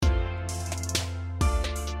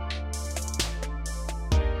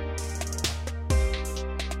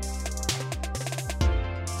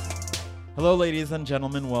Hello, ladies and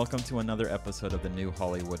gentlemen. Welcome to another episode of the New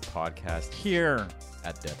Hollywood Podcast here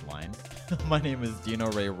at Deadline. My name is Dino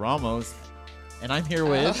Ramos, and I'm here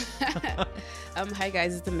with... Hi,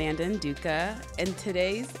 guys. It's Amanda and Duca, and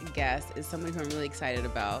today's guest is someone who I'm really excited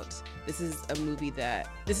about. This is a movie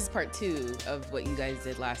this is part 2 of what you guys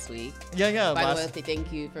did last week. Yeah. By the way,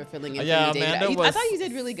 thank you for filling in yeah, for me, David. Amanda I thought you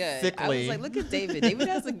did really good. Sickly. I was like, look at David. David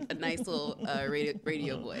has a nice little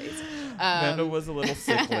radio voice. Amanda was a little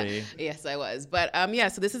sickly. Yes, I was. But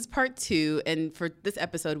so this is part 2, and for this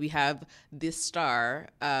episode, we have the star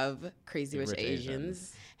of Crazy Rich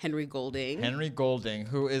Asians, Henry Golding,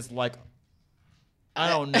 who is like... I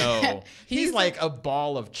don't know. he's like a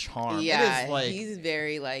ball of charm. Yeah, it is like, he's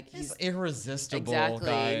very like he's irresistible. Exactly,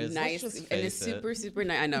 guys. nice, Let's just and it's face super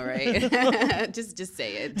nice. I know, right? just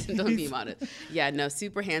say it. Don't be modest. Yeah, no,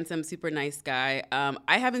 super handsome, super nice guy.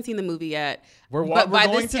 I haven't seen the movie yet. We're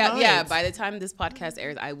going tonight. Yeah, by the time this podcast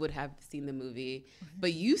airs, I would have seen the movie.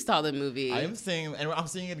 But you saw the movie. I'm seeing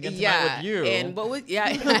it again tonight with you. And what was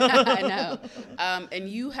I know. And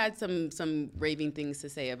you had some raving things to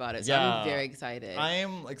say about it. So I'm very excited. I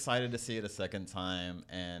am excited to see it a second time,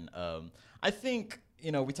 and I think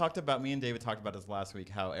me and David talked about this last week,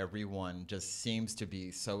 how everyone just seems to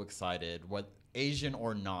be so excited, what Asian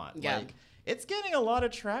or not. Yeah. Like, it's getting a lot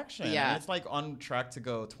of traction. Yeah. And it's like on track to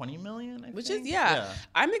go 20 million, I Which think. is,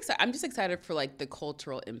 I'm excited. I'm just excited for like the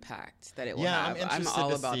cultural impact that it will have. I'm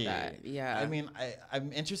all about that. Yeah. I mean,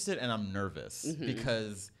 I'm interested and I'm nervous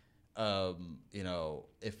because,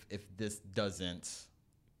 if this doesn't,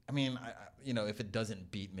 if it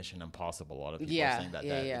doesn't beat Mission Impossible, a lot of people are saying that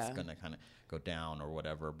it's gonna kind of go down or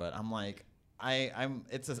whatever. But I'm like,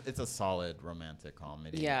 it's a solid romantic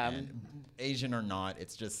comedy. Yeah. And Asian or not,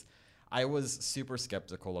 it's just, I was super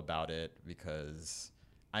skeptical about it because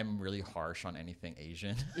I'm really harsh on anything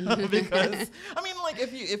Asian. Because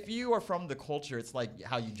if you are from the culture, it's like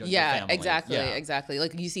how you judge your family. Exactly.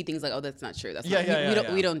 Like you see things like, oh, that's not true. That's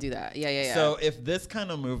we don't do that. Yeah. So if this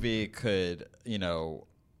kind of movie could,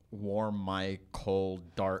 warm my cold,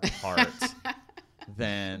 dark heart,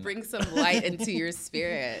 then bring some light into your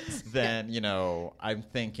spirit. Then, I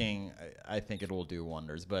think it will do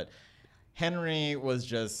wonders. But Henry was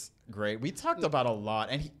just great. We talked about a lot,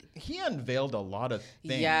 and he unveiled a lot of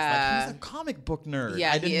things. Yeah. Like, he's a comic book nerd.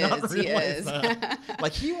 Yeah, I did not realize is. that.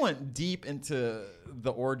 Like, he went deep into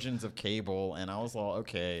the origins of cable, and I was all,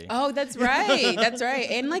 okay. Oh, that's right. That's right.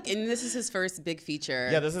 And this is his first big feature.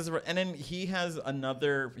 Yeah, and then he has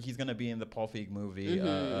he's going to be in the Paul Feig movie.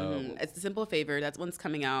 It's A Simple Favor. That one's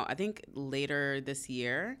coming out, I think, later this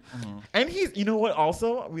year. And he's, you know what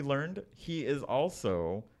also we learned? He is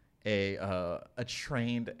also a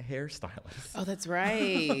trained hairstylist. Oh, that's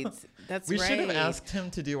right. We should have asked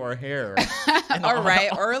him to do our hair.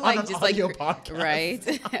 Or like just like podcast.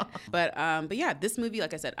 Right. But yeah, this movie,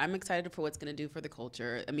 like I said, I'm excited for what's gonna do for the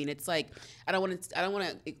culture. I mean, it's like I don't want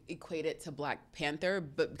to equate it to Black Panther,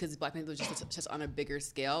 but because Black Panther was just on a bigger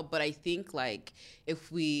scale. But I think like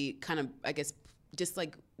if we kind of, I guess, just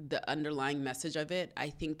like the underlying message of it, I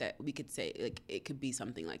think that we could say like it could be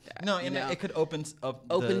something like that. No, and it could open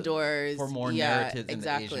doors for more narratives in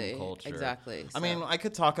the Asian culture. Exactly. I mean, I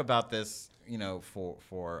could talk about this,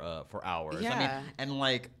 for hours. Yeah. I mean, and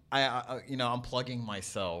like I'm plugging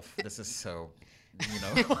myself. This is so.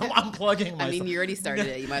 I'm plugging myself. I mean, you already started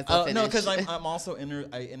it. You might as well finish. No, because I'm also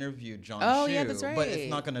I interviewed John Chu, yeah, that's right. but it's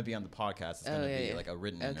not going to be on the podcast. It's going to be like a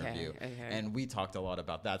written interview, okay. And we talked a lot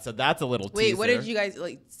about that. So that's a little teaser. Wait, what did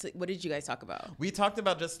you guys talk about? We talked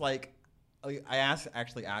about just like I asked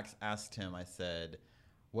him. I said,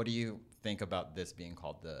 "What do you think about this being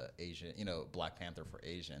called the Asian, Black Panther for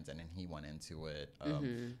Asians?" And then he went into it.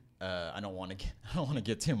 I don't want to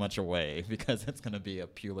get too much away because it's going to be a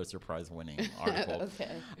Pulitzer Prize winning article.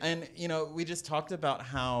 Okay. And we just talked about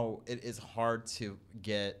how it is hard to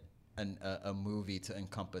get a movie to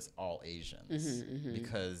encompass all Asians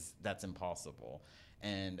because that's impossible.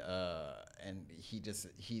 And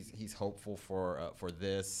he's hopeful for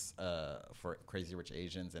this for Crazy Rich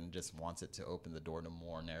Asians, and just wants it to open the door to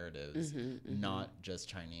more narratives, not just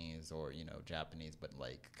Chinese or Japanese, but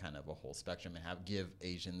like kind of a whole spectrum, and give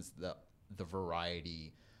Asians the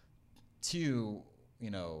variety to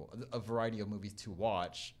a variety of movies to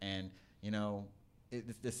watch, and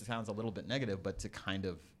this sounds a little bit negative, but to kind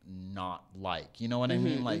of not like, what I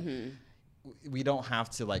mean, like. We don't have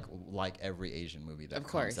to like every Asian movie that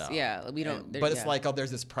comes out. Yeah, we don't. But it's like, there's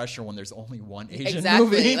this pressure when there's only one Asian exactly.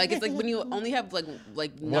 movie. Like it's like when you only have like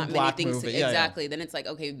not many things. Movie. Exactly. Then it's like,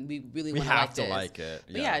 okay, we really want to like this. We have to like it.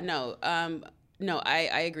 But no,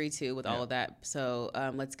 I agree too with all of that. So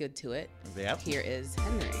let's get to it. Yep. Here is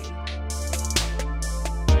Henry.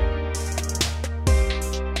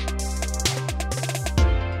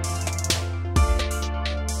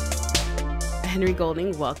 Henry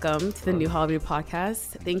Golding, welcome to the New Hollywood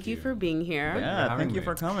Podcast. Thank you for being here. Yeah, thank you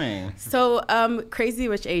for coming. So, Crazy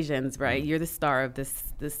Rich Asians, right? You're the star of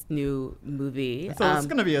this new movie. So it's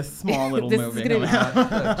going to be a small little movie. Just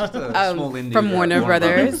a small indie from Warner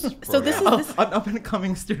Brothers. So this is an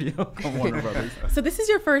up-and-coming studio from Warner Brothers. So this is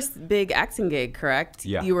your first big acting gig, correct?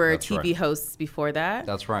 Yeah, you were a that's TV right. host before that.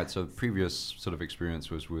 That's right. So previous sort of experience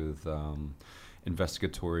was with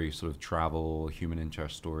investigatory sort of travel, human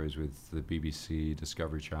interest stories with the BBC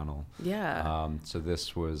Discovery Channel. Yeah. So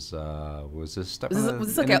this was a step.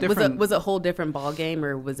 Was it a whole different ball game,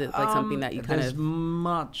 or was it like something that you kind there's of?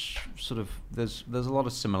 much sort of there's a lot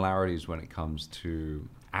of similarities when it comes to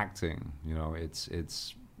acting. You know,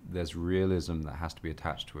 there's realism that has to be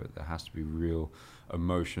attached to it. There has to be real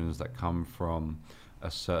emotions that come from a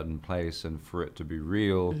certain place, and for it to be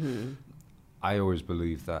real, I always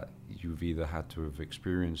believe that you've either had to have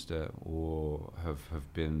experienced it or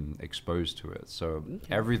have been exposed to it. So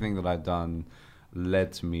everything that I've done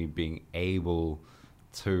led to me being able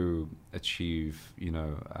to achieve,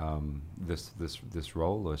 this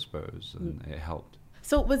role, I suppose, and it helped.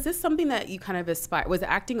 So was this something that you kind of aspired? Was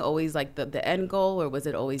acting always like the end goal, or was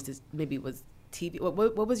it always just maybe was TV?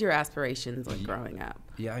 What was your aspirations like growing up?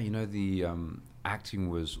 Yeah, the acting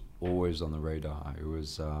was always on the radar. It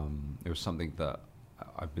was something that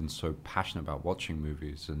I've been so passionate about, watching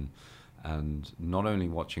movies and not only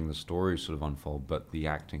watching the story sort of unfold, but the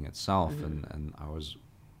acting itself. And I was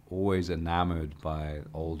always enamored by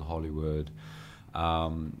old Hollywood.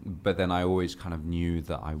 But then I always kind of knew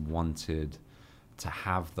that I wanted to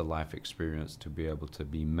have the life experience to be able to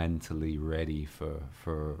be mentally ready for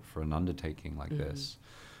an undertaking like this.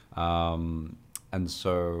 And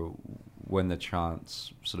so when the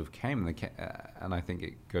chance sort of came, and I think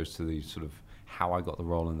it goes to the sort of how I got the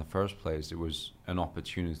role in the first place, it was an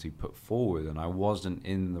opportunity put forward, and I wasn't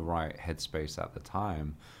in the right headspace at the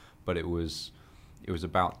time, but it was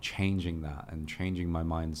about changing that and changing my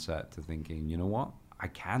mindset to thinking, you know what, I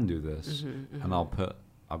can do this, and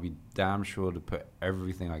I'll be damn sure to put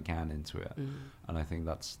everything I can into it, and I think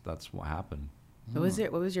that's what happened. What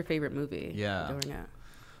was your favorite movie? Yeah. Growing up?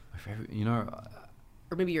 My favorite,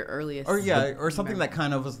 Or maybe your earliest. Or something that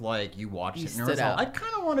kind of was like you watched it and you were like, I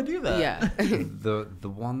kind of want to do that. Yeah. the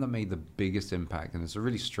one that made the biggest impact, and it's a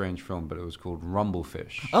really strange film, but it was called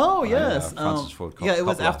Rumblefish. Oh yes, Francis Ford Coppola. Yeah, it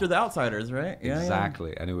was after The Outsiders, right?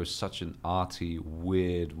 Exactly, and it was such an arty,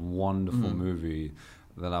 weird, wonderful movie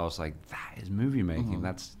that I was like, that is movie making.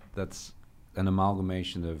 That's an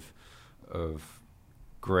amalgamation of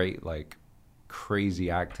great, like,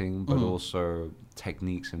 crazy acting, but also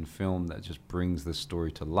techniques in film that just brings the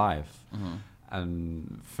story to life.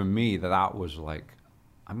 And for me, that was like,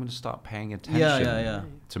 I'm going to start paying attention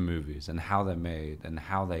to movies and how they're made and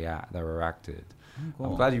how they were acted. Cool.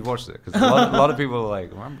 I'm glad you watched it, because a lot of people are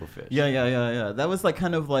like, Rumblefish. Yeah. That was like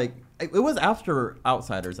kind of like, it was after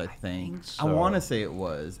Outsiders, I think. So. I want to say it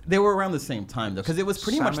was. They were around the same time though, because it was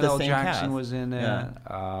pretty much the same Jackson cast. was in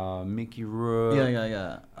it. Mickey Rourke.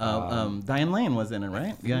 Yeah. Diane Lane was in it,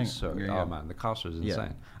 right? Yeah. So, oh man, the cast was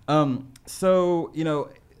insane. So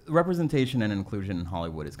representation and inclusion in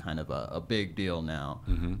Hollywood is kind of a big deal now,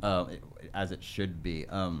 as it should be.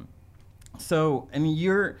 So, I mean,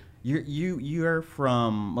 you're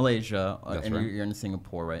from Malaysia, and right. you're in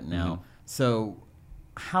Singapore right now. So,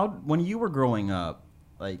 when you were growing up,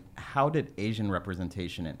 like, how did Asian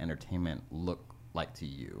representation in entertainment look like to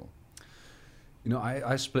you?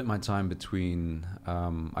 I split my time between.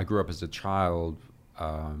 I grew up as a child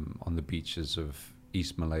on the beaches of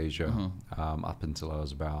East Malaysia up until I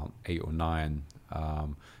was about 8 or 9.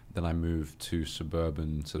 Then I moved to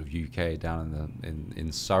suburban sort of UK down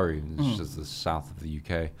in Surrey, which is the south of the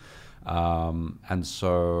UK. And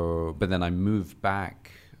so, but then I moved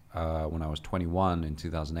back when I was 21 in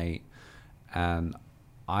 2008, and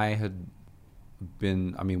I had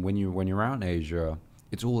been. I mean, when you're out in Asia,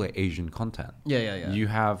 it's all Asian content. Yeah. You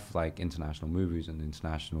have like international movies and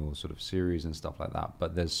international sort of series and stuff like that,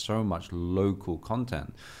 but there's so much local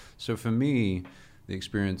content. So for me, the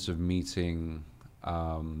experience of meeting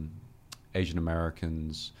Asian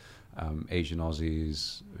Americans, Asian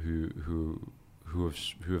Aussies who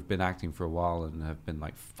have been acting for a while and have been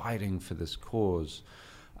like fighting for this cause.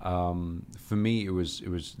 For me, it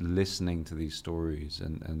was listening to these stories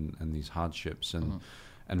and these hardships and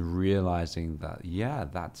realizing that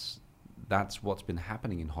that's what's been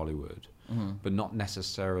happening in Hollywood, but not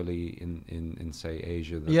necessarily in say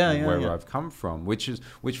Asia, where I've come from, which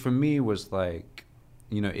for me was like,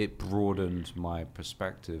 it broadened my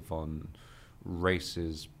perspective on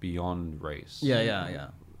races beyond race. Yeah.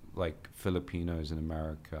 Like Filipinos in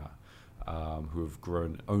America, who have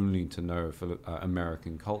grown only to know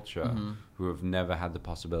American culture, who have never had the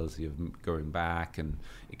possibility of going back and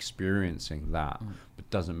experiencing that, but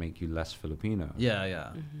doesn't make you less Filipino. Yeah,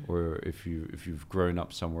 yeah. Or if you've grown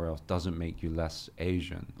up somewhere else, doesn't make you less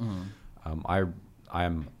Asian. I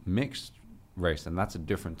am mixed race, and that's a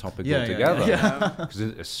different topic altogether. Because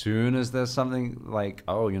as soon as there's something like,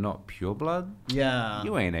 oh, you're not pure blood,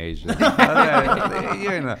 you ain't Asian.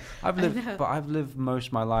 You ain't I've lived most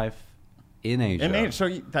of my life in Asia. So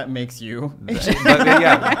that makes you.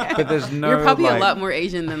 but there's no. You're probably a lot more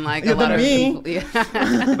Asian than like a lot of people.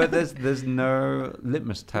 Yeah. But there's no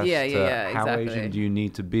litmus test. How Asian do you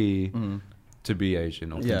need to be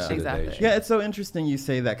Asian or considered Asian? Yeah, it's so interesting you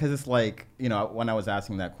say that, because it's like, you know, when I was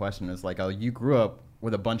asking that question, it's like, oh, you grew up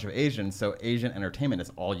with a bunch of Asians, so Asian entertainment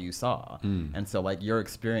is all you saw, and so like your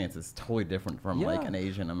experience is totally different from like an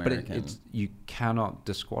Asian American. But it's you cannot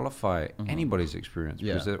disqualify anybody's experience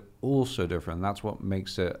because they're all so different. And that's what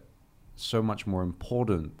makes it so much more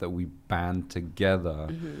important that we band together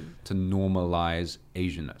to normalize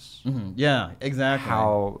Asianness. Yeah, exactly.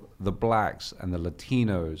 How the blacks and the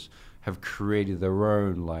Latinos have created their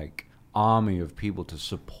own like army of people to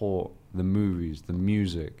support the movies, the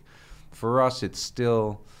music. For us, it's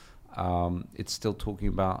still talking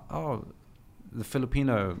about the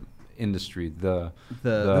Filipino industry, the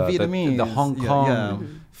Vietnamese, the Hong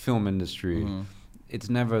Kong film industry. It's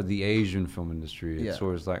never the Asian film industry. It's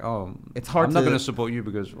always like, it's hard. I'm not going to support you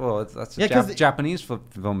because that's a Japanese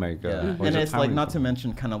filmmaker. And it's like, not to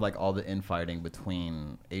mention kind of like all the infighting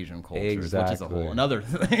between Asian cultures, which is a whole another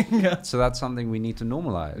thing. So that's something we need to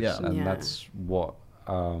normalize, and that's what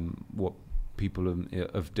people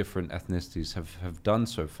of different ethnicities have done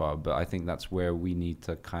so far. But I think that's where we need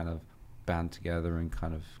to kind of band together and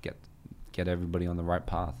kind of get everybody on the right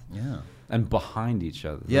path. And behind each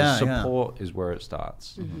other. The support is where it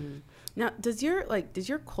starts. Now, does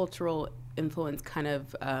your cultural influence kind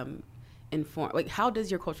of inform, like, how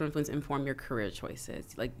does your cultural influence inform your career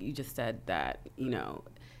choices? Like you just said that, you know,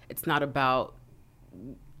 it's not about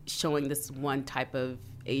showing this one type of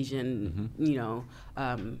Asian, you know,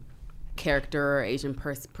 character or Asian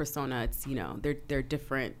persona. It's, you know, they're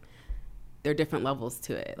different. There are different levels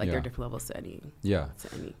to it. Like there are different levels to any. Yeah.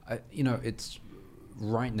 You know, it's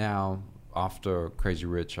right now. After Crazy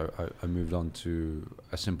Rich, I moved on to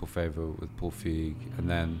A Simple Favor with Paul Feig, and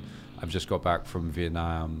then I've just got back from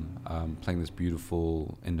Vietnam, playing this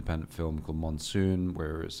beautiful independent film called Monsoon,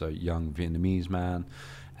 where it's a young Vietnamese man,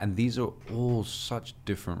 and these are all such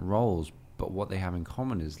different roles. But what they have in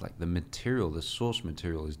common is like the source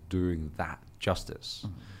material is doing that justice.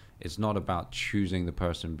 It's not about choosing the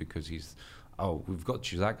person because we've got to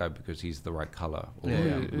choose that guy because he's the right color, or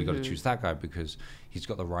we got to choose that guy because he's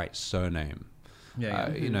got the right surname.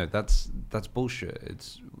 You know, that's bullshit.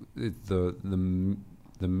 It's the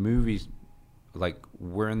movies, like,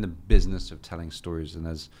 we're in the business of telling stories, and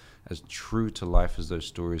as true to life as those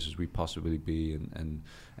stories as we possibly be, and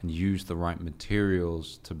use the right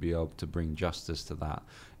materials to be able to bring justice to that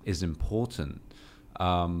is important.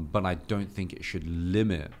 But I don't think it should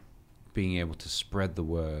limit being able to spread the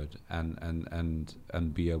word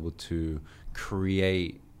and be able to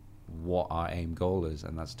create what our aim goal is,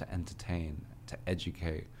 and that's to entertain, to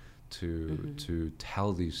educate, to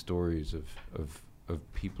tell these stories of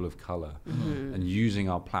people of color, and using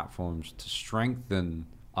our platforms to strengthen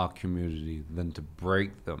our community than to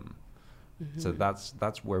break them. So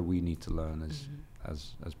that's where we need to learn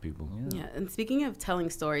as people. Yeah, and speaking of telling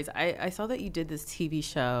stories, I saw that you did this TV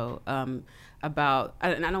show about,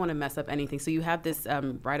 and I don't want to mess up anything, so you have this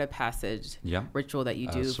rite of passage ritual that you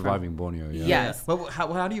do. Surviving Borneo, Yes. But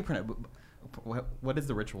how do you pronounce? What is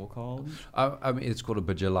the ritual called? I mean, it's called a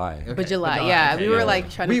Bajilai. Bajilai, yeah. Okay, we were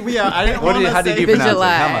like trying to. I didn't want to say. How did you pronounce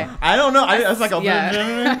it? I don't know. I was like,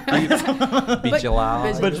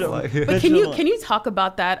 Bajilai. But can you talk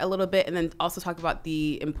about that a little bit, and then also talk about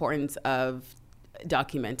the importance of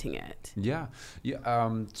documenting it? Yeah.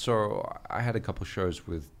 So I had a couple shows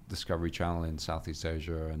with Discovery Channel in Southeast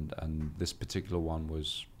Asia, and this particular one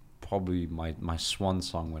was probably my swan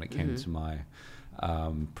song when it came to my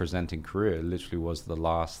presenting career. It literally was the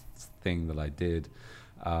last thing that I did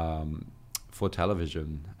for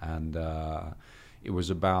television, and it was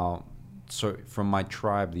about, so from my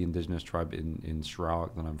tribe, the indigenous tribe in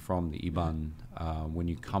Sarawak that I'm from, the Iban, when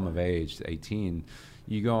you come of age to 18,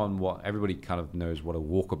 you go on what everybody kind of knows what a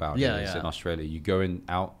walkabout is in Australia. You go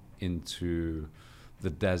out into the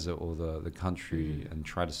desert or the country and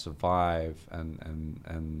try to survive,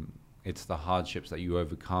 and it's the hardships that you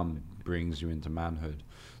overcome brings you into manhood.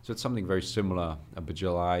 So it's something very similar. A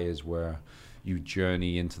Bajilai is where you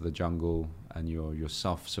journey into the jungle and you're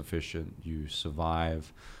self-sufficient. You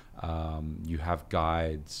survive. You have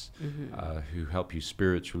guides who help you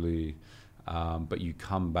spiritually, but you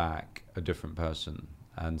come back a different person.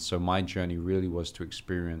 And so my journey really was to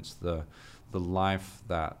experience the life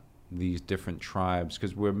that these different tribes,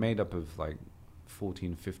 because we're made up of like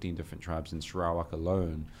 14, 15 different tribes in Sarawak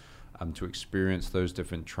alone, to experience those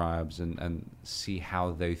different tribes and see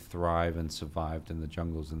how they thrive and survived in the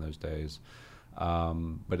jungles in those days.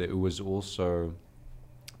 But it was also,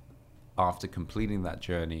 after completing that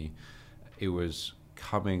journey, it was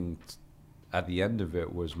at the end of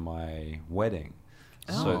it was my wedding.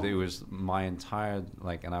 Oh. So it was my entire,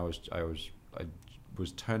 like, and I was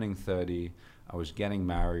turning 30, I was getting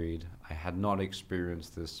married, I had not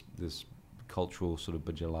experienced this cultural sort of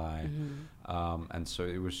Bajalai, and so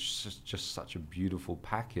it was just such a beautiful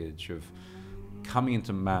package of coming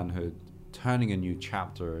into manhood, turning a new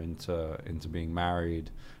chapter into being married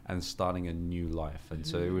and starting a new life. And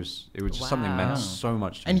so it was just something that meant so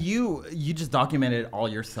much to me. And you just documented it all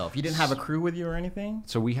yourself. You didn't have a crew with you or anything?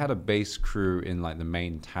 So we had a base crew in like the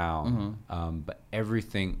main town, but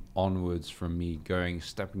everything onwards from me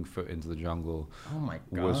stepping foot into the jungle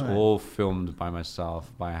was all filmed by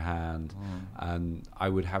myself, by hand. And I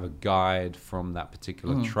would have a guide from that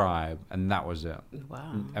particular tribe, and that was it.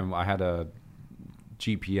 Wow. And I had a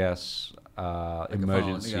GPS like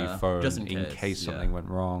emergency phone just in case something went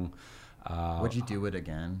wrong. Would you do it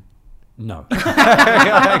again? No. I'm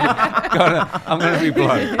gonna be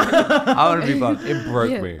blunt. It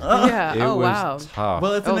broke me. Yeah. It was tough.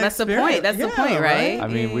 Well, that's the point. That's the point, right? I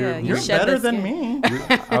mean, you're better than me.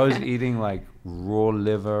 I was eating like raw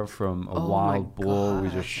liver from a wild boar we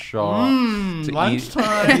just shot.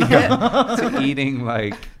 Lunchtime. To eating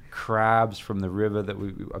like crabs from the river that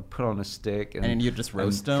I put on a stick, and you just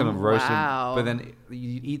roast them. Kind of roast them, but then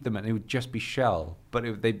you'd eat them and it would just be shell,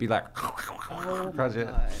 but they'd be like,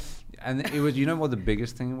 and it was, you know what the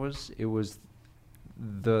biggest thing was? It was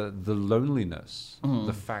the loneliness,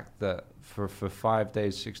 the fact that for 5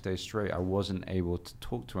 days, 6 days straight, I wasn't able to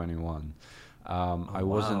talk to anyone. I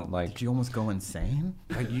wasn't like. Did you almost go insane?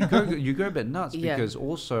 Like, you go a bit nuts because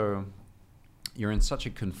also, you're in such a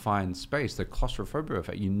confined space, the claustrophobia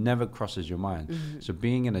effect, you never crosses your mind. So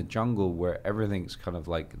being in a jungle where everything's kind of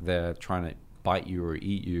like they're trying to bite you or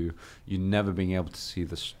eat you, you never being able to see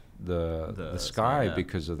the sky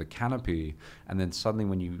because of the canopy. And then suddenly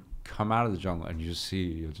when you come out of the jungle and you just see,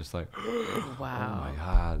 you're just like, wow. Oh my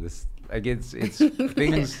God, this. Like it's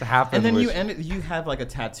things happen. And then you have like a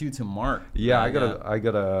tattoo to mark. Yeah, I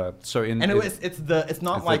got a. So it's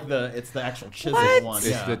the actual chisel one.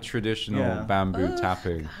 It's the traditional bamboo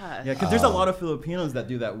tapping. God. Yeah, because there's a lot of Filipinos that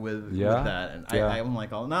do that with that, and I'm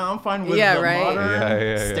like, oh no, I'm fine with the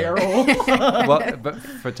modern, sterile. Well, but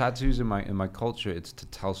for tattoos in my culture, it's to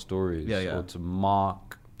tell stories or to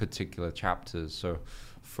mark particular chapters. So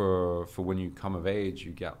for when you come of age,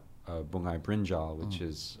 you get bungai brinjal, which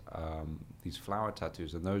is these flower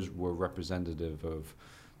tattoos, and those were representative of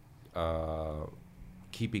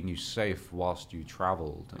keeping you safe whilst you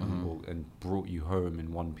traveled and brought you home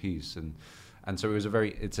in one piece, and so it's a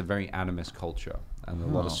very animist culture and a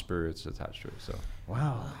lot of spirits attached to it. So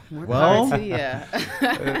but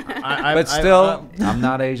still, I'm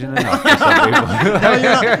not Asian enough for some people. No,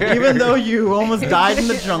 you're not. Even though you almost died in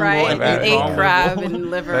the jungle and ate crab and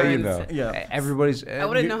liver. Everybody's. I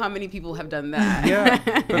wouldn't know how many people have done that.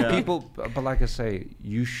 But like I say,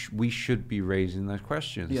 we should be raising those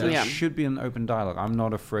questions. There should be an open dialogue. I'm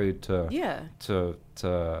not afraid to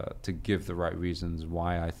give the right reasons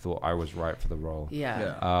why I thought I was right for the role.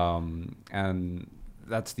 And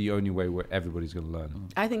that's the only way where everybody's going to learn.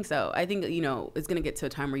 I think so. I think, it's going to get to a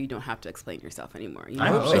time where you don't have to explain yourself anymore. I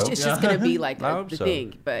hope so. It's just going to be like the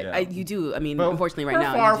thing. But you do. I mean, unfortunately, right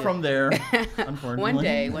now. We're far from there.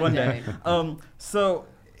 Unfortunately. One day. So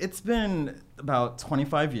it's been about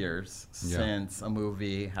 25 years since a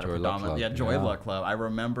movie had Joy a predominant. Joy Luck Club. I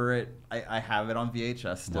rember it. I have it on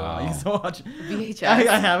VHS still. Wow. I used to watch VHS.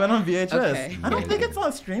 I have it on VHS. Okay. I don't think it's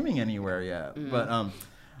on streaming anywhere yet.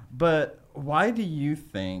 But why do you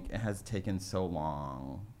think it has taken so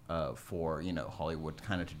long for Hollywood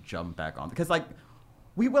kind of to jump back on? Because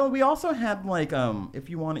we also had if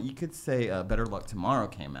you want it, you could say Better Luck Tomorrow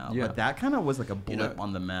came out, but that kind of was like a blip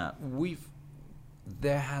on the map.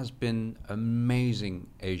 There has been amazing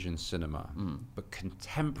Asian cinema, but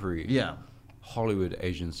contemporary Hollywood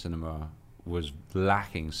Asian cinema was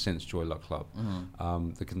lacking since Joy Luck Club.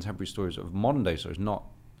 The contemporary stories of modern day stories, not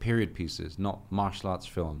period pieces, not martial arts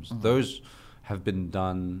films. Those have been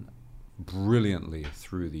done brilliantly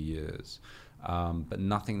through the years, but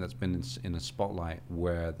nothing that's been in a spotlight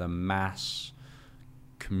where the mass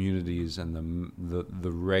communities and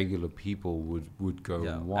the regular people would go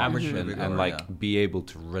and watch Average and moviegoer, like be able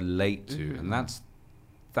to relate to, and that's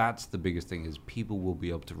the biggest thing, is people will be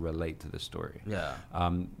able to relate to the story. Yeah.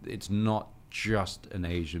 It's not just an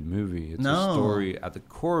Asian movie. It's No. a story at the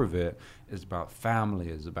core of it is about family,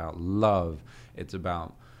 it's about love, it's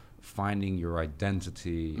about finding your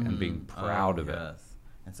identity and being proud of it.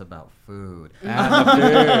 It's about food. And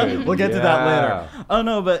the food. We'll get to that Yeah. later. Oh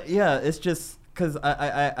no, but yeah, it's just because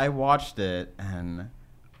I watched it and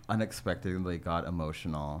unexpectedly got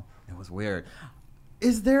emotional. It was weird.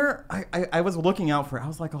 Is there? I was looking out for. I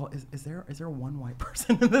was like, oh, is there one white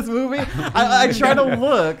person in this movie? I try to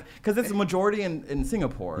look because it's a majority in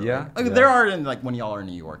Singapore. Yeah, like, yeah. There are in like when y'all are in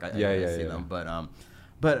New York. I Yeah, see yeah. them.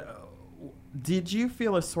 But did you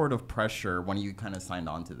feel a sort of pressure when you kind of signed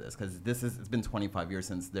on to this? Because it's been 25 years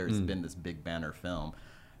since there's been this big banner film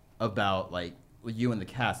about like you and the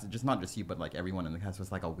cast, just not just you, but like everyone in the cast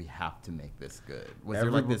was like, oh, we have to make this good. Was there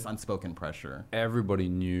like this unspoken pressure? Everybody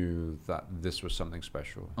knew that this was something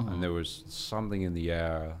special, and there was something in the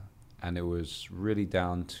air, and it was really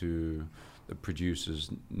down to the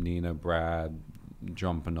producers, Nina, Brad,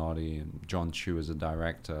 John Pinotti, and John Chu as a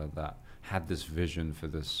director, that had this vision for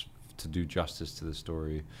this, to do justice to the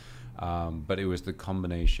story. But it was the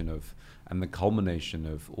combination of, and the culmination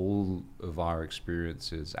of all of our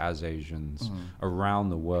experiences as Asians around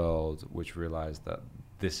the world, which realized that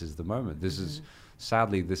this is the moment. This is,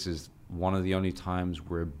 sadly, this is one of the only times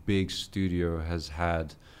where a big studio has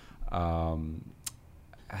had the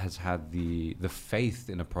faith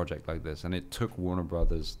in a project like this. And it took Warner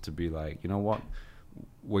Brothers to be like, you know what?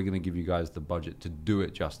 We're going to give you guys the budget to do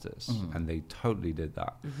it justice. And they totally did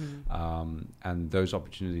that. And those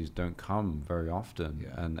opportunities don't come very often.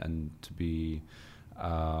 And to be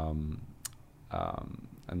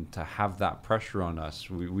and to have that pressure on us,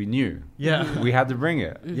 we knew we had to bring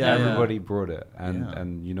it. Everybody brought it,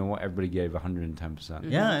 and you know what, everybody gave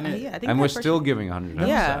 110%. I think And we're still giving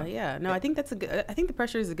 110%. No, I think that's I think the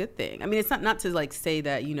pressure is a good thing. I mean, it's not to like say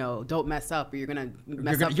that, you know, don't mess up or you're gonna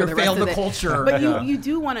mess up. You're for the failing rest the of culture. But you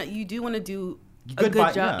do want to do a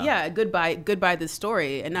good job. Goodbye the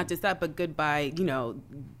story, and not just that, but goodbye, you know,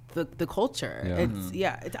 the culture.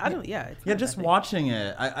 Just watching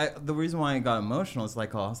it, I the reason why I got emotional is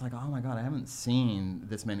like, I was like, oh my god, I haven't seen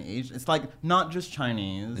this many Asians. It's like not just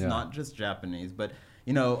Chinese, not just Japanese, but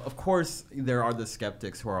you know, of course there are the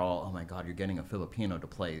skeptics who are all, oh my god, you're getting a Filipino to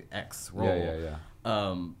play X role.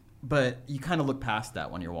 But you kind of look past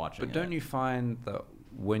that when you're watching. But don't you find that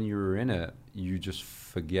when you're in it, you just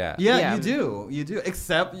forget? You do.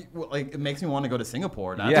 Except, like, it makes me want to go to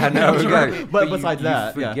Singapore. Exactly. But besides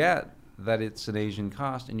that, you forget that it's an Asian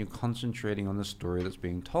cast, and you're concentrating on the story that's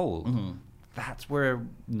being told. That's where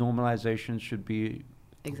normalization should be,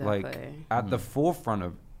 like, at the forefront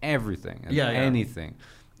of everything and anything.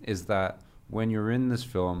 Is that when you're in this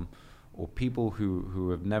film, or people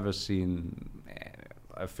who have never seen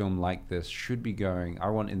a film like this should be going, I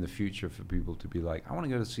want in the future for people to be like, I want to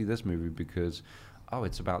go to see this movie because, oh,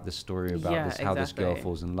 it's about this story about this, how this girl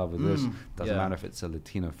falls in love with this. Doesn't matter if it's a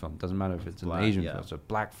Latino film. Doesn't matter if it's an Asian film. It's a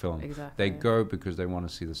black film. They go because they want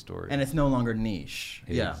to see the story. And it's no longer niche.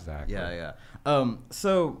 Exactly.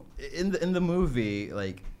 So in the movie,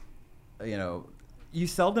 like, you know, you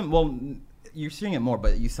seldom, well, you're seeing it more,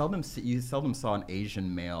 but you seldom saw an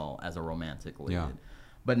Asian male as a romantic lead.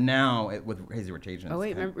 But now with Crazy Rich Asians. Oh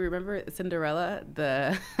wait, remember Cinderella?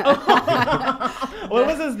 What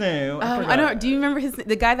was his name? I don't. Do you remember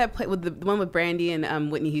the guy that played with the one with Brandy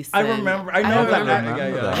and Whitney Houston? I remember. I know that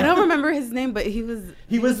guy. I don't remember his name, but he was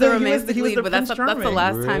the romantic lead. But that's the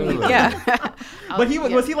last time. But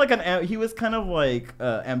was he like he was kind of like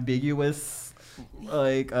ambiguous.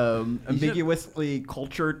 Like ambiguously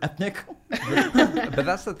cultured ethnic. But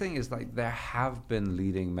that's the thing, is like there have been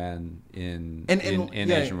leading men in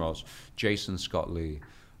Asian roles. Jason Scott Lee,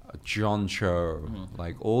 John Cho,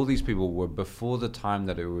 like all these people were before the time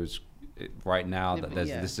that it was right now that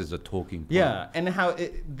this is a talking point. And how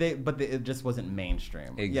it just wasn't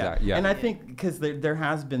mainstream. Exactly. And I think because there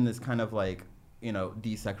has been this kind of like, you know,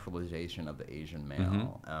 desexualization of the Asian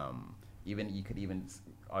male. Even you could even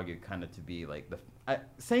argue kind of to be like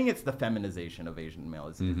saying it's the feminization of Asian male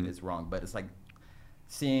is wrong, but it's like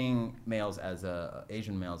seeing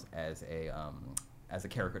Asian males as a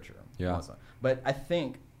caricature. Also. But I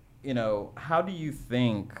think, you know, how do you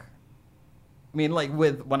think? I mean, like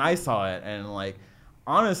when I saw it, and like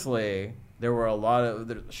honestly, There were a lot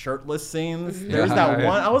of shirtless scenes. There's that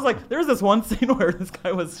one. I was like, there's this one scene where this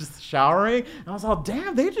guy was just showering. And I was all,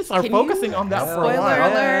 damn, they just are focusing on that for a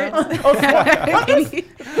while.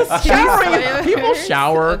 Showering. People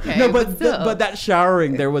shower. Okay, No, but that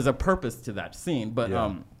showering, there was a purpose to that scene. But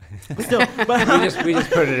still, but we just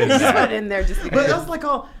put it in there. Put it in there just because. But I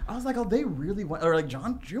was like, oh, they really went, or like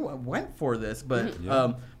John Chu went for this. But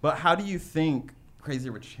but how do you think Crazy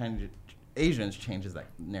Rich Asians changes that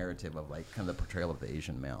narrative of like kind of the portrayal of the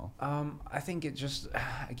Asian male? I think it just,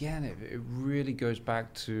 again, it really goes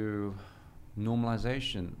back to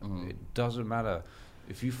normalization. It doesn't matter.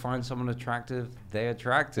 If you find someone attractive, they're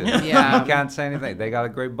attractive. Yeah. You can't say anything. They got a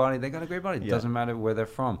great body. They got a great body. It doesn't matter where they're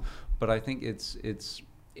from. But I think it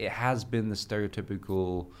has been the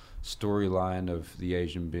stereotypical storyline of the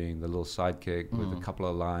Asian being the little sidekick with a couple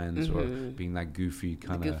of lines, or being that goofy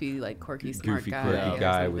kind of like quirky, smart guy, quirky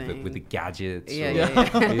guy with the gadgets. Yeah,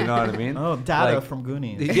 you know what I mean? Oh, Data Like, from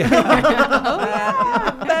Goonies. Yeah.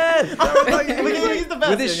 Best. He's the best.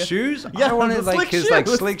 With his shoes, Yeah, I wanted the like slick his like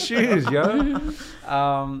shoes. slick shoes, yo.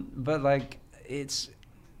 But like it's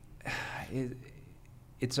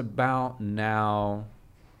about now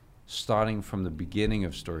starting from the beginning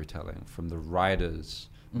of storytelling, from the writers,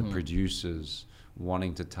 the producers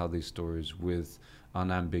wanting to tell these stories with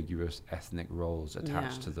unambiguous ethnic roles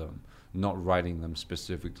attached to them, not writing them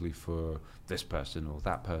specifically for this person or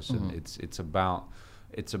that person. It's about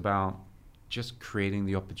just creating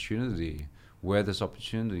the opportunity. Where there's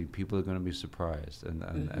opportunity, people are going to be surprised, and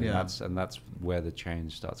that's where the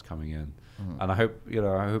change starts coming in. And I hope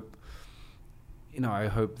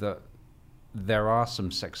that there are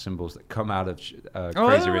some sex symbols that come out of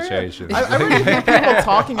Crazy Rich Asians. I really hear people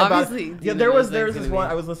talking about. Obviously, There's this one.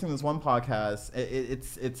 I was listening to this one podcast.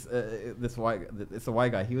 It's a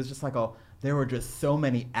white guy. He was just like, oh, there were just so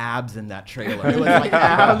many abs in that trailer. It was like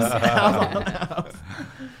abs on abs.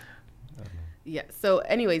 Yeah. So,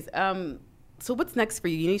 anyways, so what's next for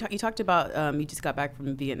you? You talked about you just got back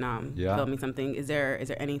from Vietnam filming something. Is there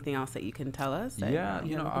anything else that you can tell us?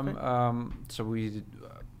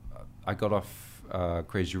 I got off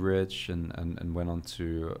Crazy Rich and went on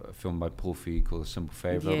to a film by Paul Feig called A Simple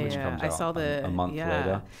Favor, which comes out a month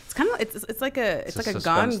later. It's kind of it's like a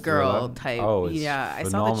Gone Girl type. Oh, it's I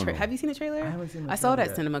saw the have you seen the trailer? I haven't seen the I saw it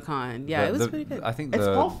trailer at CinemaCon. Yeah, it was pretty good. I think it's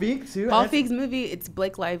Paul Feig too. Paul Feig's movie. It's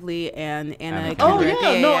Blake Lively and Anna. Oh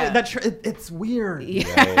Kendrick. it's weird.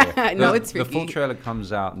 No, it's freaky. The full trailer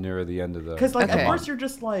comes out near the end of the. Because at first you're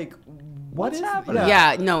just like, what's happening?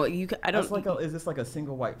 Yeah, no, I don't. Is this like a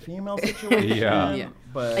single white female situation? Yeah.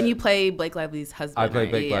 But and you play Blake Lively's husband. I play right?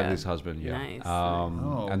 Blake Lively's husband. Yeah. Nice.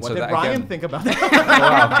 And what so did that, Brian again, think about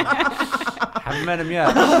that? haven't met him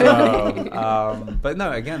yet. So, but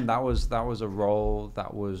no, again, that was a role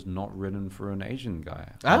that was not written for an Asian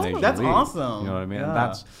guy. That's awesome. You know what I mean? Yeah. And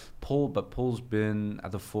that's Paul, but Paul's been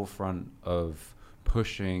at the forefront of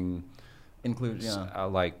pushing inclusion,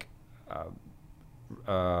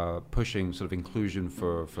 pushing sort of inclusion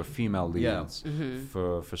for female leads,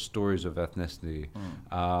 for stories of ethnicity,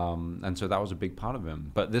 and so that was a big part of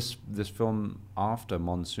him. But this film after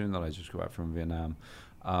Monsoon that I just got back from Vietnam,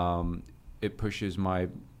 it pushes my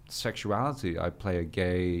sexuality. I play a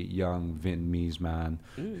gay young Vietnamese man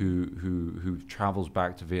who travels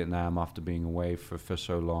back to Vietnam after being away for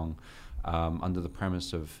so long, under the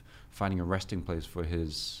premise of finding a resting place for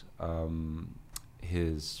his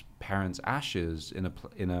parents' ashes in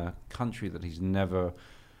a country that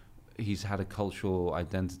he's had a cultural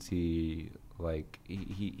identity, like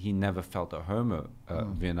he never felt at home at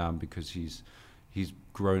Vietnam because he's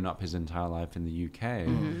grown up his entire life in the UK.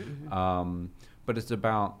 But it's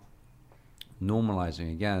about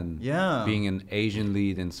normalizing again, being an Asian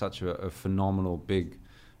lead in such a phenomenal big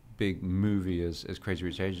movie as Crazy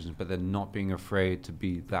Rich Asians, but then not being afraid to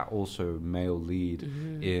be that also male lead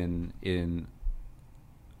in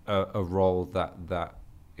a role that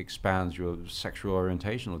expands your sexual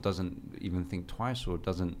orientation, or doesn't even think twice, or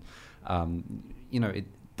doesn't it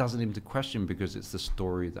doesn't even to question, because it's the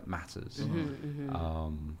story that matters.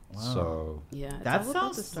 Wow. So that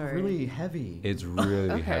sounds really heavy. It's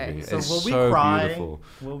really heavy. So it's will we so cry? Beautiful.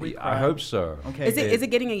 Will we I cry? hope so. Okay. Is it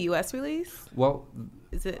getting a U.S. release? Well,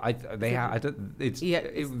 is it?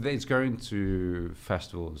 It's going to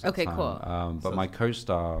festivals. Okay, time. cool. But my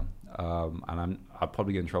co-star, and I'll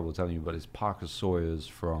probably get in trouble telling you, but it's Parker Sawyers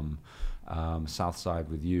from South Side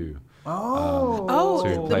with You.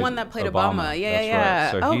 The one that played Obama.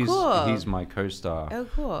 Yeah. Right. So cool. He's my co-star. Oh,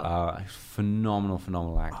 cool.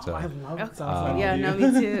 Phenomenal actor. I love South Side with You. No,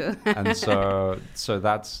 me too. And so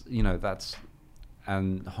that's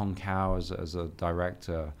and Hong Kao as a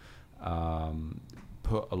director,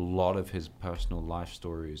 put a lot of his personal life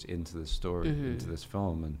stories into this story, into this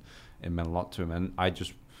film, and it meant a lot to him. And I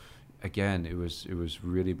just, again, it was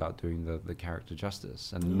really about doing the character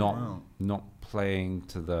justice and not playing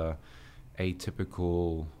to the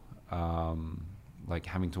atypical, like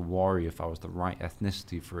having to worry if I was the right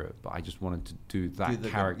ethnicity for it, but I just wanted to do that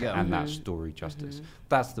character and that story justice.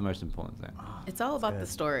 That's the most important thing. It's all about the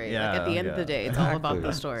story. Like at the end of the day, it's all about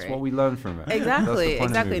the story. It's what we learn from it. Exactly,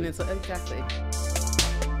 exactly, and it's exactly.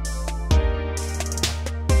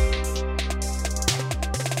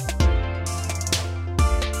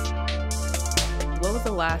 What was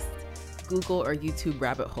the last Google or YouTube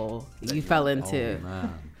rabbit hole you fell into? Oh,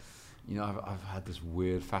 man. You know, I've had this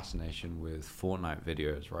weird fascination with Fortnite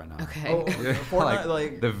videos right now. Okay. Oh, Fortnite,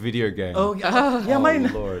 like the video game. Oh yeah, yeah. Oh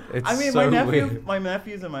Lord, it's I mean, so my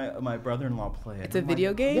nephews and my brother-in-law play it. It's a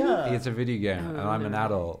video game? Yeah. It's a video game, and I'm an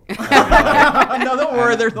adult. No, don't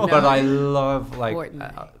worry. There's no. But I love like.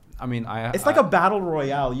 Fortnite. It's like a battle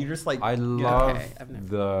royale. You just like. I love Okay,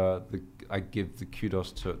 the. I give the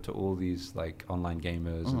kudos to all these like online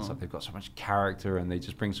gamers and stuff. They've got so much character and they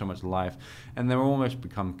just bring so much life, and they're almost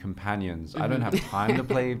become companions. I don't have time to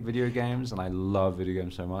play video games, and I love video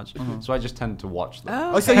games so much, so I just tend to watch them.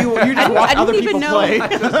 Oh, so you just watch other people play.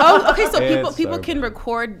 Oh, okay. So people so can good.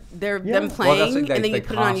 record them Well, playing, that's it. and then you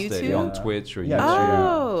put it on cast YouTube. on Twitch or Yeah. YouTube.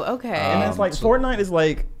 Oh, okay. And it's like so Fortnite is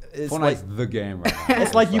like. It's Fortnite's like the game right now.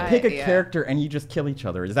 it's like you pick a Yeah. character and you just kill each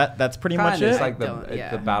other. That's pretty much it? It's like Don't-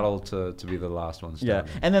 the battle to be the last one. Yeah,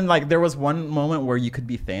 standing. and then like there was one moment where you could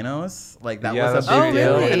be Thanos, like that Yeah, was a that's big true. deal,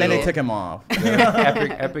 Oh, really? and then they took him off.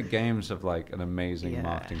 Epic Games have like an amazing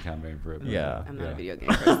marketing campaign for it. Yeah. I'm not a video game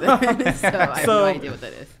person, so I have no idea what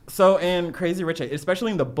that is. So in Crazy Rich Asians,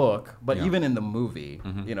 especially in the book, but Yeah. even in the movie,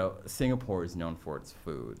 you know, Singapore is known for its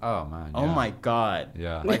food. Oh man. Oh yeah. my God!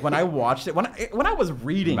 Yeah. Like when I watched it, when I was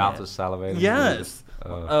reading Mouth it, is salivating. yes.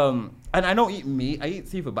 And I don't eat meat. I eat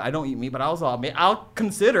seafood, but I don't eat meat. But I'll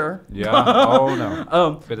consider. Yeah. Oh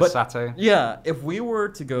no. Bit but of satay. Yeah. If we were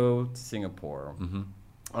to go to Singapore,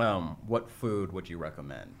 what food would you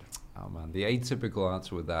recommend? Oh man, the atypical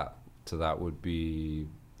answer to that would be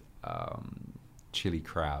chili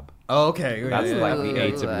crab. Oh, okay. That's like the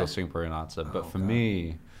Ooh. atypical Singaporean answer. But for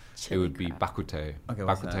me, it would be bak kut teh. Okay, Bak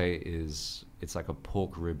what's kut teh it's like a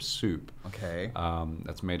pork rib soup. Okay.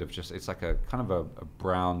 That's made of it's like a kind of a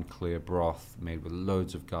brown clear broth made with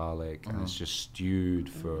loads of garlic, and it's just stewed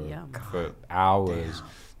for Yum. hours. Damn.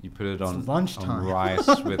 You put it on lunchtime. rice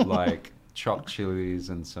with like chopped chilies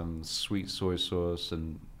and some sweet soy sauce,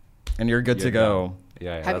 and you're good to go.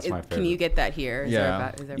 Yeah, that's my favorite. Can you get that here? Is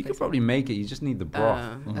Yeah. there a You place could probably make it. You just need the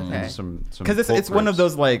broth. okay. And some Because pork it's one of ribs.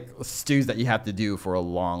 those like stews that you have to do for a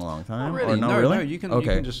long time. Not really. Or No, really? no. You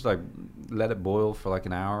can just like let it boil for like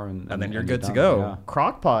an hour, and And then you're good to done. go. Yeah.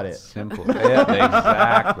 Crock pot it. Simple. Yeah,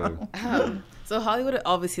 exactly. So Hollywood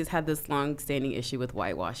obviously has had this long-standing issue with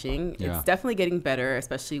whitewashing. Yeah. It's definitely getting better,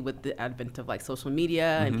 especially with the advent of like social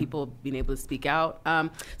media and people being able to speak out.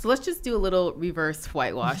 So let's just do a little reverse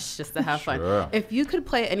whitewash just to have Sure. fun. If you could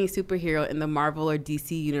play any superhero in the Marvel or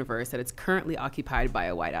DC universe that is currently occupied by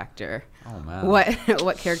a white actor, Oh man.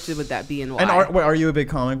 what character would that be and why? And are you a big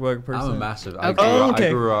comic book person? I'm a massive. Okay. I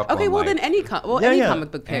grew up. Okay, on, well like, then any Yeah.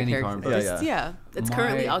 comic book Any character, comic book. just- Yeah. that's My-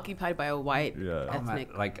 currently occupied by a white Yeah. Oh, man,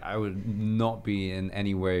 ethnic. like I would not be in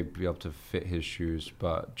any way be able to fit his shoes,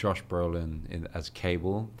 but Josh Brolin as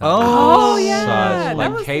Cable. that Oh, was yeah, that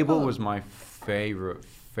like was Cable cool. was my favorite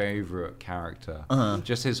character. Uh-huh.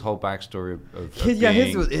 Just his whole backstory of His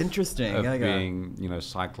being, was interesting. of Yeah. being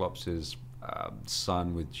Cyclops'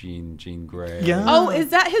 son with Jean Grey. Yeah. Oh, is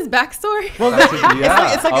that his backstory? Well, That's it,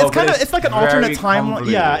 yeah. it's like Oh, it's kind but of it's like an very alternate timeline.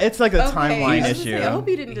 convoluted. Yeah, it's like a Okay, timeline I was gonna issue. say, I hope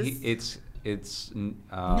he didn't just. It's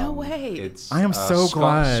No way. It's I am so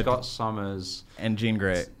glad. Scott Summers. And Jean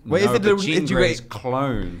Grey. Wait, No, is it the but Jean Jean Grey's Grey?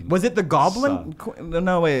 clone? Was it the Goblin? Son.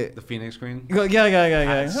 No, wait. The Phoenix Queen? Yeah.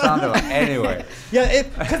 Anyway. Yeah,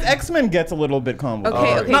 because X-Men gets a little bit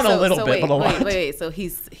convoluted. Okay, Not so, a little so bit, wait, but a lot. wait. So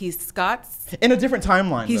he's Scott's. In a different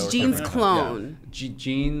timeline. He's though, Jean's yeah. clone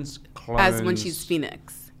Jean's clone. as when she's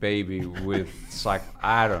Phoenix. Baby with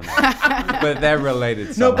I don't know. But they're related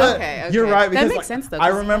No, somehow. but Okay. you're right. That Because makes like, sense, though, I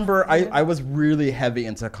 'cause- remember I was really heavy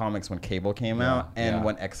into comics when Cable came out and yeah.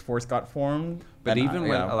 when X-Force got formed. But And even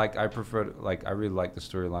when yeah. I preferred I really liked the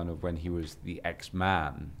storyline of when he was the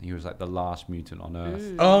X-Man. He was like the last mutant on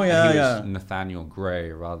Earth. Oh, yeah, and he yeah. was Nathaniel Gray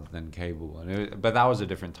rather than Cable. But that was a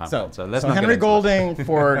different time. So Let's not Henry get into that. Golding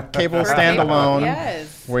for Cable standalone.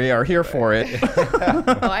 Yes. We are here for it.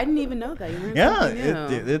 Oh, I didn't even know that. You learned Yeah, something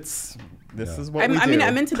new. this is what we do. I mean,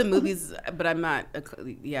 I'm into the movies, but I'm not.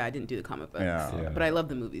 I didn't do the comic books. Yeah. Yeah. But I love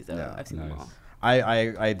the movies though. Yeah. I've seen them Nice. all.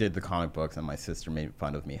 I did the comic books, and my sister made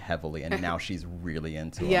fun of me heavily, and now she's really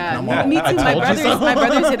into them. Yeah, And I'm all, me too. I My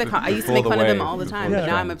brothers say I used to make fun of them all the Before time, the but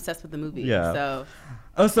now wave. I'm obsessed with the movie. Yeah. So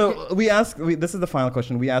Oh, so this is the final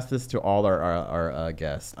question. We asked this to all our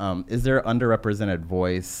guests. Is there an underrepresented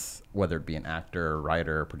voice, whether it be an actor,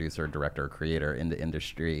 writer, producer, director, creator in the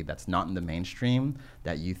industry that's not in the mainstream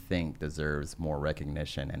that you think deserves more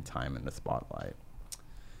recognition and time in the spotlight?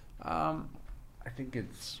 I think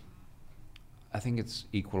it's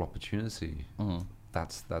equal opportunity.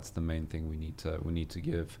 That's the main thing we need to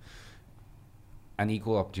give. And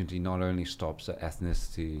equal opportunity not only stops at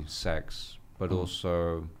ethnicity, sex, but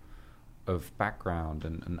also of background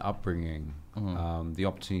and upbringing. The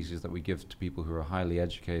opportunities that we give to people who are highly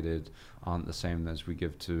educated aren't the same as we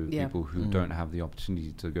give to people who don't have the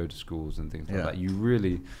opportunity to go to schools and things like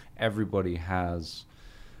that. Everybody has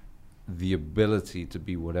the ability to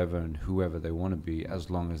be whatever and whoever they want to be, as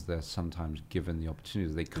long as they're sometimes given the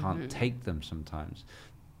opportunities. They can't take them sometimes.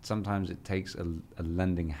 Sometimes it takes a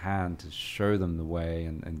lending hand to show them the way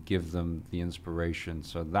and give them the inspiration.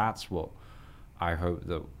 So that's what I hope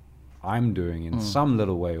that I'm doing in some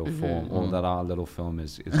little way or form, or that our little film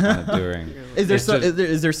is kind of doing.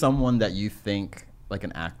 Is there someone that you think, like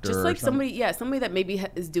an actor, just like or somebody that maybe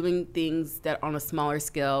is doing things that on a smaller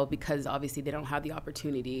scale because obviously they don't have the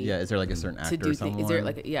opportunity. Yeah, is there like a certain actor or someone? Is there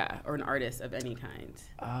like or an artist of any kind?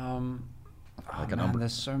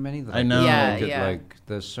 There's so many that I know. Like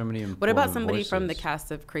there's so many important What about somebody voices. from the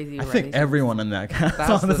cast of Crazy I Rich think Asians? everyone in that cast.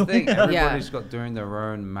 That's the honestly. thing. Everybody's got doing their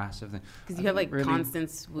own massive thing. Because you have like really,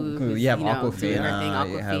 Constance Wu, Cool. who's, You have doing Awkwafina,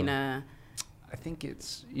 everything. you have- Awkwafina. I think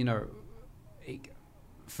it's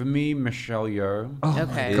for me, Michelle Yeoh.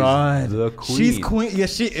 Okay. Is God, the queen. she's queen. Yeah,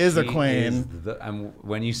 she is a She queen. is and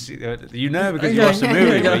when you see, because you watch the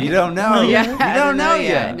movie, but you don't know. Yeah, You I don't don't know know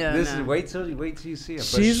yet. yet. No. Wait till you see her. But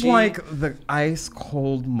She's like the ice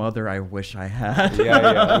cold mother I wish I had.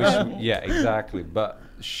 yeah, exactly. But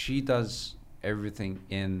she does everything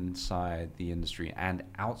inside the industry and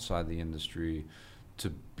outside the industry to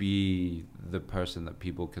be the person that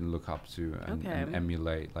people can look up to and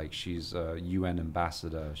emulate. Like she's a UN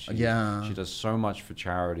ambassador. She does so much for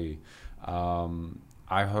charity.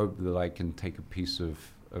 I hope that I can take a piece of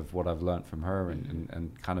what I've learned from her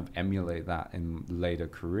and kind of emulate that in later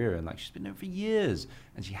career. And like she's been there for years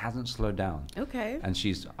and she hasn't slowed down. Okay. And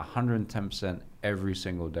she's 110% every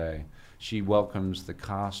single day. She welcomes the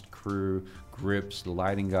cast, crew, grips, the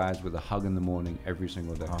lighting guys with a hug in the morning every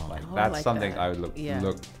single day. That's like something that. I would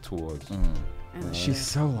look towards. She's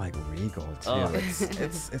so like regal too.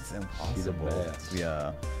 It's impossible.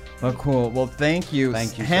 Yeah. Well, cool. Well, thank you,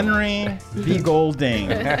 Henry B. Golding.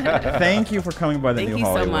 Thank you for coming by the New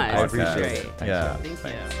Hollywood Thank you so much. podcast. Great. Yeah.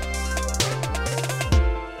 Thank you.